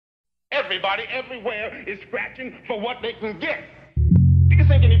Everybody everywhere is scratching for what they can get. Do you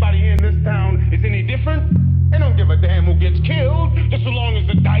think anybody here in this town is any different? They don't give a damn who gets killed, just so long as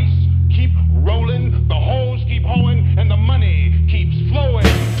the dice keep rolling, the hoes keep hoeing, and the money keeps flowing.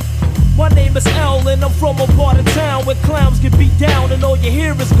 My name is L and I'm from a part of town where clowns get beat down and all you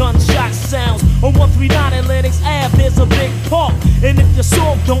hear is gunshot sounds. On 139 Atlantic Ave there's a big park, and if you're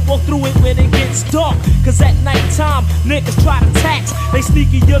soft don't walk through it when it gets dark, cause at night time niggas try to tax. They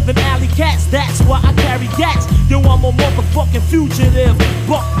sneakier than alley cats, that's why I carry gats. Yo, I'm a motherfucking fugitive.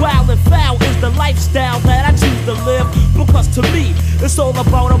 Buck wild and foul is the lifestyle that I choose to live, because to me it's all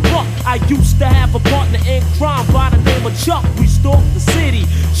about a buck. I used to have a partner in crime by the name of Chuck. We stalked the city,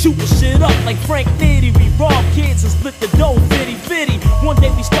 shooting shit up like Frank Nitty. We robbed kids and split the dough, fitty. One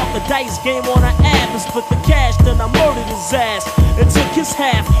day we start the dice game on an app and split the cash, then I murdered his ass and took his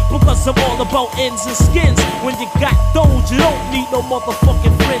half, because I'm all about ends and skins. When you got those, you don't need no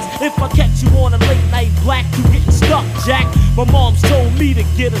motherfucking friends. If I catch you on a late night black, you getting stuck, Jack. My mom's told me to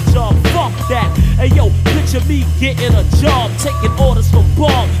get a job, fuck that. Hey yo, picture me getting a job, taking orders from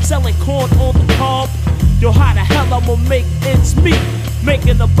Bob, selling corn on the cob. Yo, how the hell I'ma make ends meet?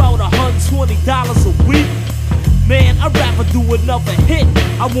 Making about $120 a week. Man, I'd rather do another hit.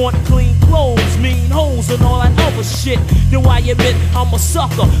 I want clean clothes, mean hoes, and all that other shit. Yo, I admit I'm a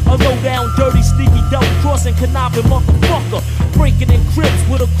sucker, a low-down, dirty, sneaky, double-crossing, conniving motherfucker. Breaking in cribs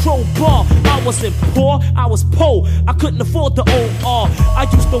with a crowbar. I wasn't poor, I was poor. I couldn't afford the OR. I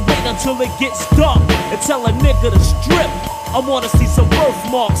used to wait until it gets dark and tell a nigga to strip. I wanna see some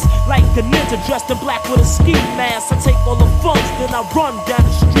birthmarks, like a ninja dressed in black with a ski mask. I take all the funds, then I run down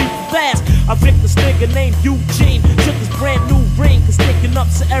the street fast. I picked this nigga named Eugene, took his brand new ring, cause sticking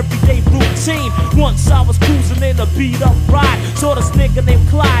up's an everyday routine. Once I was cruising in a beat up ride, saw this nigga named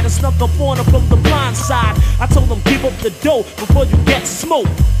Clyde and snuck up on him from the blind side. I told him give up the dough before you get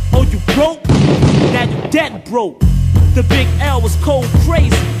smoked. Oh, you broke? Now you dead broke. The big L was cold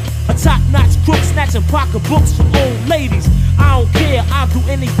crazy, a top-notch crook snatching pocketbooks from old ladies. I don't care, I'll do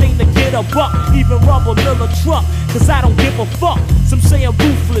anything to get a buck, even rob a Miller truck, cause I don't give a fuck. Some say I'm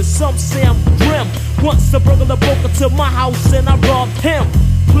ruthless, some say I'm grim. Once a burglar broke into my house and I robbed him.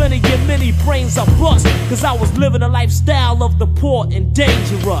 Plenty of many brains I bust, cause I was living a lifestyle of the poor and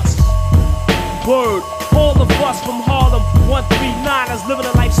dangerous. Word, all of us from Harlem, 139ers, living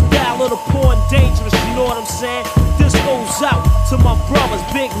a lifestyle of the poor and dangerous, you know what I'm saying? This goes out to my brothers,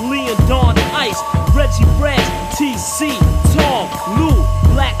 Big Lee and Don Ice, Reggie Branch, TC, Tom, Lou,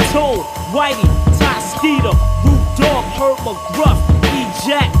 Black Toad, Whitey, Ty Skeeter, Root Dog, Herb McGruff,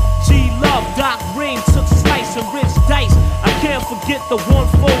 E-Jack, G-Love, Doc Green, took Slice and Rich Dice. I can't forget the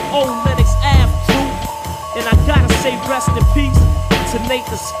 140 Lennox Ave crew. And I gotta say rest in peace to Nate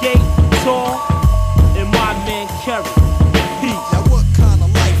the Skate, Tall,